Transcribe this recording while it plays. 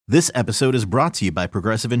This episode is brought to you by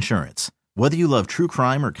Progressive Insurance. Whether you love true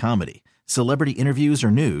crime or comedy, celebrity interviews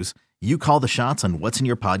or news, you call the shots on what's in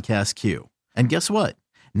your podcast queue. And guess what?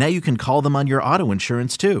 Now you can call them on your auto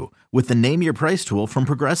insurance too with the Name Your Price tool from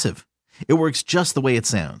Progressive. It works just the way it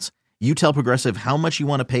sounds. You tell Progressive how much you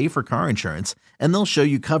want to pay for car insurance, and they'll show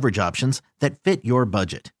you coverage options that fit your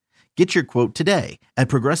budget. Get your quote today at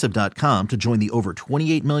Progressive.com to join the over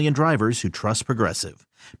 28 million drivers who trust Progressive.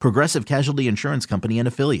 Progressive Casualty Insurance Company and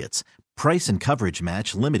Affiliates. Price and coverage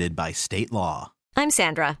match limited by state law. I'm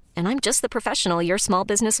Sandra, and I'm just the professional your small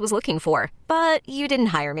business was looking for. But you didn't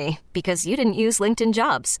hire me because you didn't use LinkedIn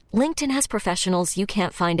Jobs. LinkedIn has professionals you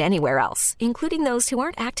can't find anywhere else, including those who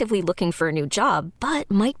aren't actively looking for a new job, but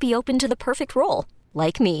might be open to the perfect role,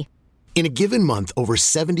 like me. In a given month, over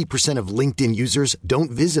 70% of LinkedIn users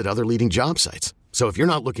don't visit other leading job sites. So if you're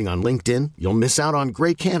not looking on LinkedIn, you'll miss out on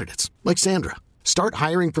great candidates like Sandra. Start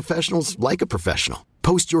hiring professionals like a professional.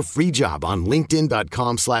 Post your free job on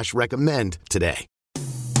linkedin.com/recommend today.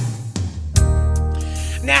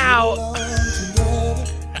 Now,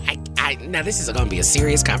 now this is going to be a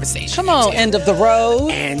serious conversation. Come on, end of the road.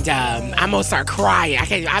 And I'm going to start crying. I don't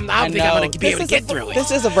think I'm going to be able to get through it.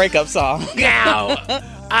 This is a breakup song. Now,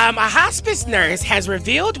 a hospice nurse has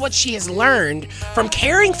revealed what she has learned from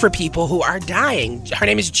caring for people who are dying. Her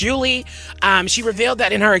name is Julie. She revealed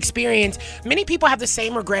that in her experience, many people have the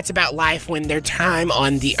same regrets about life when their time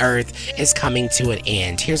on the earth is coming to an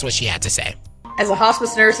end. Here's what she had to say. As a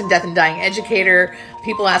hospice nurse and death and dying educator,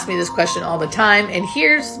 people ask me this question all the time, and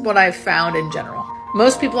here's what I've found in general.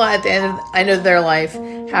 Most people at the end of their life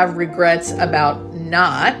have regrets about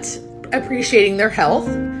not appreciating their health,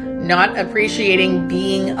 not appreciating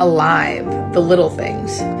being alive, the little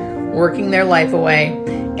things, working their life away,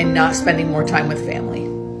 and not spending more time with family.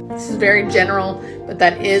 This is very general, but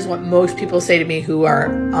that is what most people say to me who are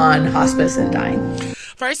on hospice and dying.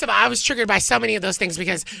 First of all, I was triggered by so many of those things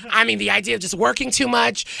because, the idea of just working too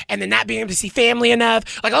much and then not being able to see family enough,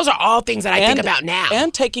 those are all things that I think about now.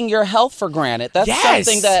 And taking your health for granted. That's yes.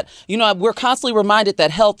 something that, we're constantly reminded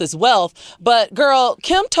that health is wealth. But, girl,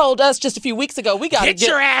 Kim told us just a few weeks ago, we got to get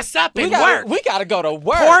your ass up and work. We got to go to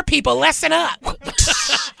work. Poor people, lesson up.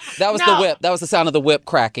 That was the whip. That was the sound of the whip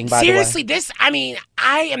cracking, by the way. Seriously,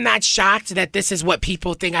 I am not shocked that this is what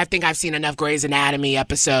people think. I think I've seen enough Grey's Anatomy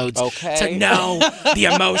episodes to know the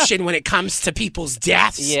emotion when it comes to people's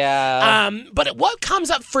deaths. Yeah. But what comes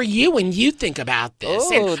up for you when you think about this?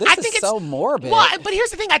 Oh, this is so morbid. Well, but here's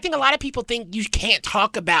the thing. I think a lot of people think you can't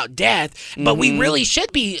talk about death, but we really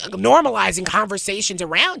should be normalizing conversations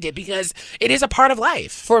around it because it is a part of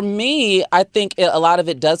life. For me, I think a lot of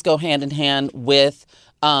it does go hand in hand with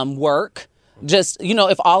work. Just,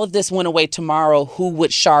 if all of this went away tomorrow, who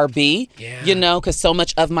would Shar be? Yeah. Because so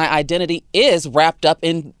much of my identity is wrapped up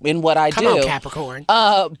in what I do. Come on, Capricorn.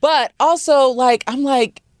 But also, I'm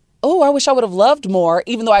like, oh, I wish I would have loved more,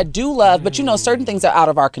 even though I do love, but certain things are out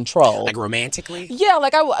of our control. Like romantically? Yeah,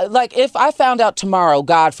 if I found out tomorrow,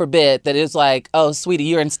 God forbid, that it's like, oh, sweetie,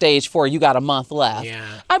 you're in stage 4, you got a month left. Yeah.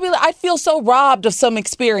 I'd feel so robbed of some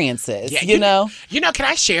experiences, you know? Can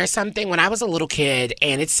I share something? When I was a little kid,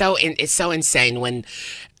 and it's so insane when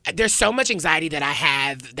there's so much anxiety that I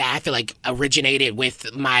have that I feel like originated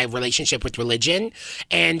with my relationship with religion.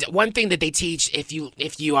 And one thing that they teach if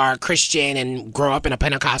you are a Christian and grow up in a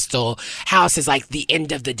Pentecostal house is the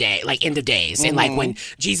end of the day, end of days. And when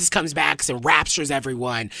Jesus comes back and raptures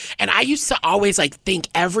everyone. And I used to always think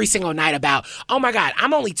every single night about, oh my God,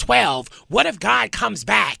 I'm only 12. What if God comes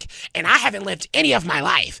back and I haven't lived any of my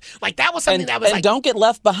life? That was something that was and don't get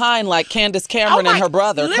left behind like Candace Cameron and her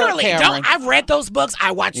brother, literally, Kirk Cameron. I've read those books.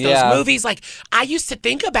 I watched those movies. I used to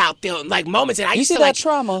think about them moments, and I used to that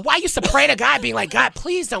trauma. Well, I used to pray to God, being like, God,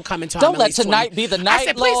 please don't come until don't I'm let tonight be the night. I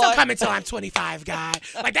said, please don't come until I'm 25, God.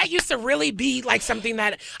 That used to really be something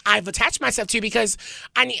that I've attached myself to because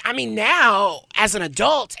now as an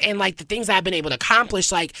adult and the things I've been able to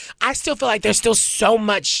accomplish, I still feel like there's still so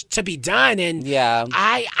much to be done, and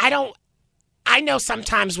I know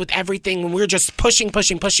sometimes with everything, when we're just pushing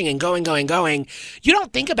and going, you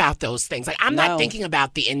don't think about those things. I'm not thinking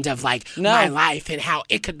about the end of my life and how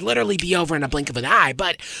it could literally be over in a blink of an eye.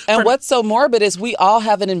 And what's so morbid is we all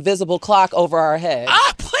have an invisible clock over our head.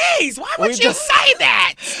 Oh, please. Why would you say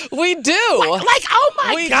that? We do. Oh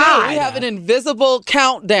my God. We have an invisible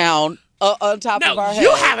countdown on top of our head.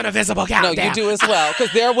 You have an invisible countdown. No, you do as well.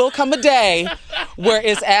 Because there will come a day where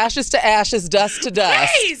it's ashes to ashes, dust to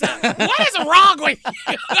dust. Please, what is wrong with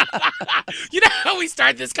you? You know how we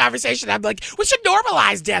started this conversation? I'm like, we should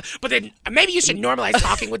normalize death. But then maybe you should normalize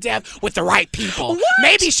talking with death with the right people. What?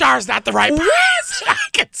 Maybe Char's not the right person I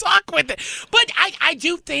can talk with it. But I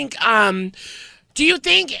do think... Do you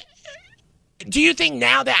think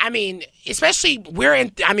now that, I mean, especially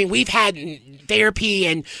we've had therapy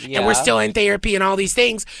and we're still in therapy and all these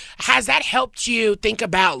things, has that helped you think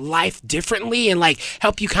about life differently and like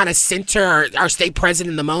help you kind of center or stay present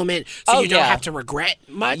in the moment so you don't have to regret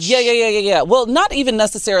much? Yeah. Well, not even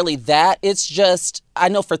necessarily that. It's just, I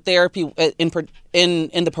know for therapy, in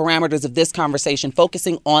the parameters of this conversation,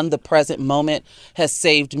 focusing on the present moment has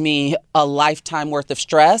saved me a lifetime worth of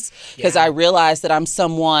stress because I realized that I'm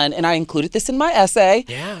someone, and I included this in my essay.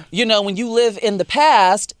 Yeah. You know, when you live in the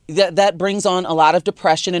past, that brings on a lot of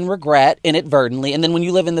depression and regret inadvertently. And then when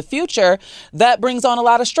you live in the future, that brings on a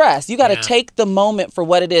lot of stress. You got to take the moment for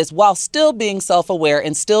what it is while still being self-aware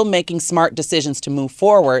and still making smart decisions to move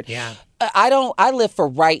forward. Yeah. I live for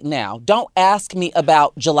right now. Don't ask me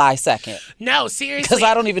about July 2nd. No, seriously. Because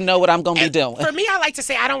I don't even know what I'm going to be doing. For me, I like to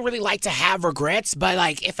say I don't really like to have regrets, but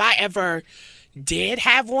like if I ever did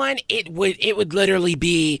have one, it would literally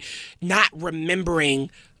be not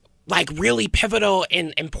remembering like really pivotal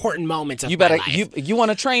and important moments of my life. You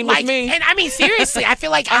want to train with me? And I mean, seriously, I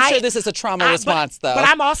feel like I'm sure this is a trauma response, though. But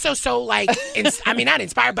I'm also so like, I mean, not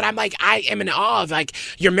inspired, but I'm like, I am in awe of like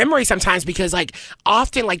your memory sometimes because like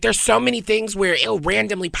often like there's so many things where it'll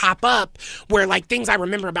randomly pop up where like things I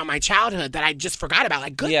remember about my childhood that I just forgot about,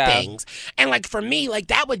 like good things. And like for me, like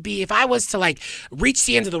that would be if I was to like reach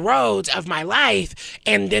the end of the road of my life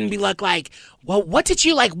and then be like, well,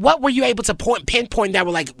 what were you able to pinpoint that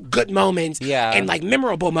were like good moments and like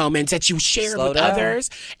memorable moments that you shared with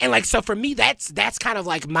others? And like, so for me, that's kind of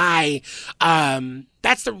like my,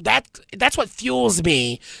 that's what fuels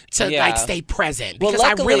me to like stay present because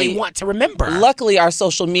luckily, I really want to remember. Luckily, our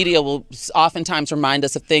social media will oftentimes remind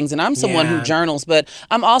us of things, and I'm someone who journals, but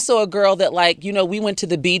I'm also a girl that like, you know, we went to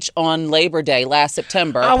the beach on Labor Day last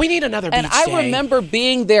September. Oh, we need another beach day. And I remember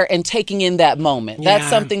being there and taking in that moment. That's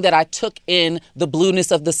something that I took in, the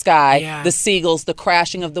blueness of the sky, the seagulls, the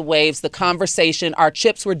crashing of the waves, the conversation. Our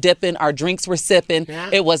chips were dipping, our drinks were sipping.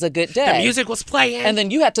 It was a good day. The music was playing. And then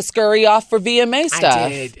you had to scurry off for VMA stuff.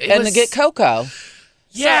 To get cocoa.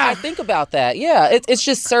 Yeah. So I think about that. Yeah. It's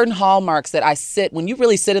just certain hallmarks that when you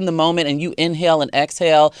really sit in the moment and you inhale and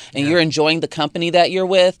exhale and you're enjoying the company that you're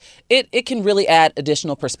with, it can really add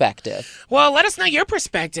additional perspective. Well, let us know your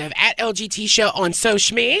perspective at LGT Show on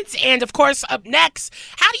social media. And of course, up next,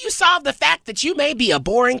 how do you solve the fact that you may be a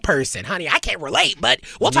boring person? Honey, I can't relate, but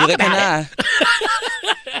we'll talk about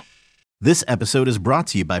it. This episode is brought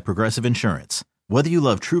to you by Progressive Insurance. Whether you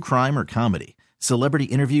love true crime or comedy, celebrity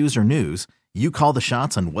interviews or news, you call the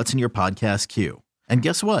shots on what's in your podcast queue. And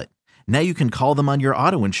guess what? Now you can call them on your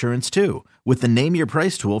auto insurance too with the Name Your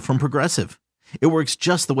Price tool from Progressive. It works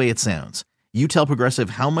just the way it sounds. You tell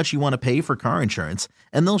Progressive how much you want to pay for car insurance,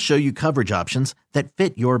 and they'll show you coverage options that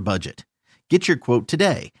fit your budget. Get your quote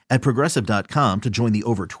today at Progressive.com to join the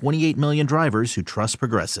over 28 million drivers who trust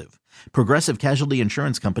Progressive. Progressive Casualty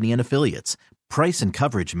Insurance Company and Affiliates. Price and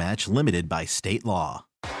coverage match limited by state law.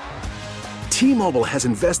 T-Mobile has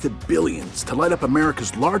invested billions to light up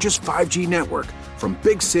America's largest 5G network from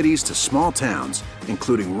big cities to small towns,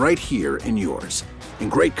 including right here in yours.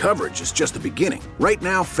 And great coverage is just the beginning. Right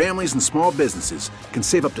now, families and small businesses can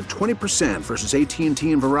save up to 20% versus AT&T and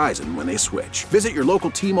Verizon when they switch. Visit your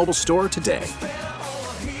local T-Mobile store today.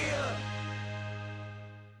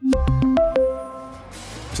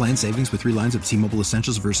 Plan savings with 3 lines of T-Mobile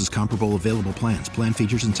Essentials versus comparable available plans. Plan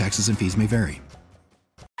features and taxes and fees may vary.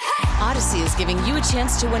 Odyssey is giving you a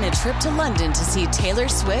chance to win a trip to London to see Taylor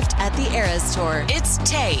Swift at the Eras Tour. It's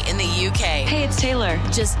Tay in the UK. Hey, it's Taylor.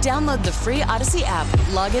 Just download the free Odyssey app,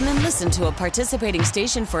 log in and listen to a participating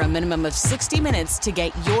station for a minimum of 60 minutes to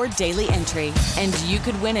get your daily entry. And you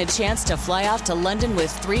could win a chance to fly off to London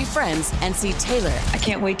with 3 friends and see Taylor. I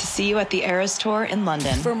can't wait to see you at the Eras Tour in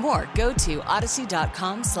London. For more, go to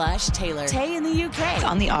odyssey.com/Taylor. Tay in the UK. It's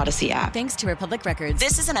on the Odyssey app. Thanks to Republic Records.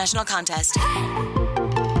 This is a national contest.